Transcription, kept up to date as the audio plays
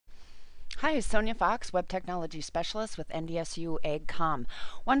Hi, Sonia Fox, Web Technology Specialist with NDSU AgCom.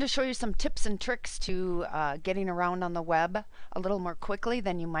 Wanted to show you some tips and tricks to getting around on the web a little more quickly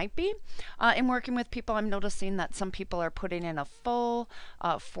than you might be. In working with people, I'm noticing that some people are putting in a full,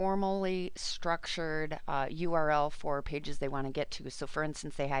 formally structured URL for pages they want to get to. So for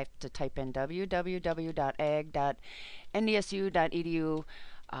instance, they have to type in www.ag.ndsu.edu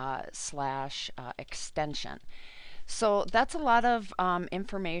 /extension. So that's a lot of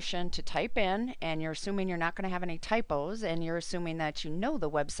information to type in, and you're assuming you're not going to have any typos, and you're assuming that you know the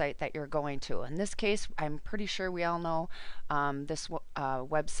website that you're going to. In this case, I'm pretty sure we all know this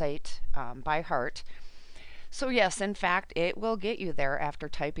website by heart. So yes, in fact, it will get you there after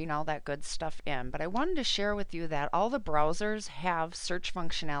typing all that good stuff in. But I wanted to share with you that all the browsers have search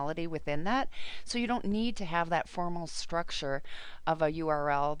functionality within that, so you don't need to have that formal structure of a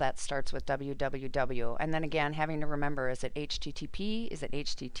URL that starts with www. And then again, having to remember, is it HTTP? Is it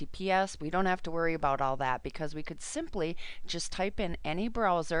HTTPS? We don't have to worry about all that because we could simply just type in any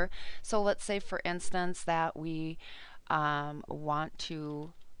browser. So let's say, for instance, that we want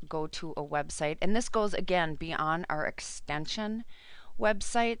to go to a website, and this goes again beyond our extension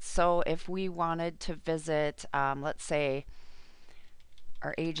website. So if we wanted to visit, let's say,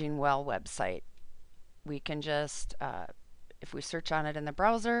 our Aging Well website, we can just, if we search on it in the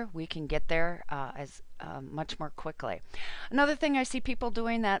browser, we can get there as much more quickly. Another thing I see people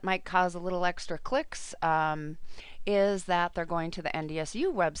doing that might cause a little extra clicks is that they're going to the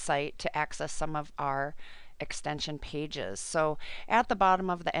NDSU website to access some of our extension pages. So at the bottom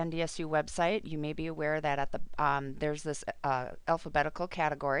of the NDSU website, you may be aware that at the there's this alphabetical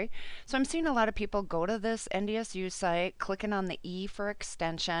category. So I'm seeing a lot of people go to this NDSU site, clicking on the E for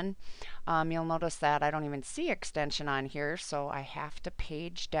extension. You'll notice that I don't even see extension on here, so I have to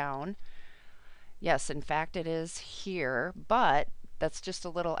page down. Yes, in fact, it is here, but that's just a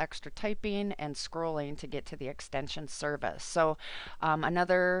little extra typing and scrolling to get to the extension service. So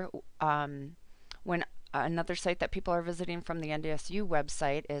when another site that people are visiting from the NDSU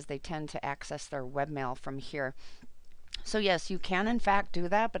website is they tend to access their webmail from here. So yes, you can in fact do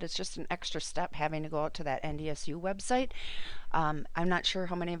that, but it's just an extra step having to go out to that NDSU website. I'm not sure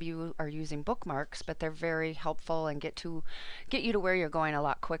how many of you are using bookmarks, but they're very helpful and get you to where you're going a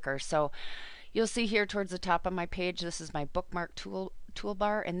lot quicker. So you'll see here towards the top of my page, this is my bookmark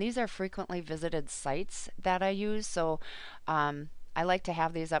toolbar, and these are frequently visited sites that I use. So I like to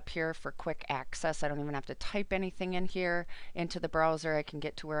have these up here for quick access. I don't even have to type anything in here into the browser. I can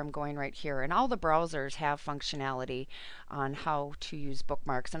get to where I'm going right here. And all the browsers have functionality on how to use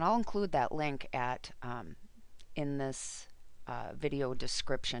bookmarks. And I'll include that link at in this video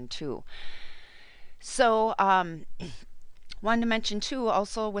description too. So wanted to mention too,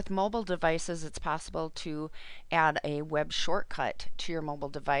 also with mobile devices, it's possible to add a web shortcut to your mobile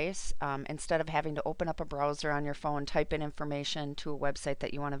device. Instead of having to open up a browser on your phone, type in information to a website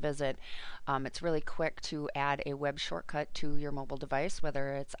that you want to visit, it's really quick to add a web shortcut to your mobile device,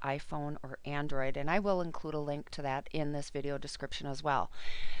 whether it's iPhone or Android. And I will include a link to that in this video description as well.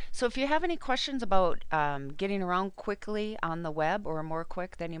 So if you have any questions about getting around quickly on the web, or more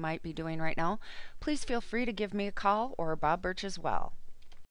quick than you might be doing right now, please feel free to give me a call or Bob Birch as well.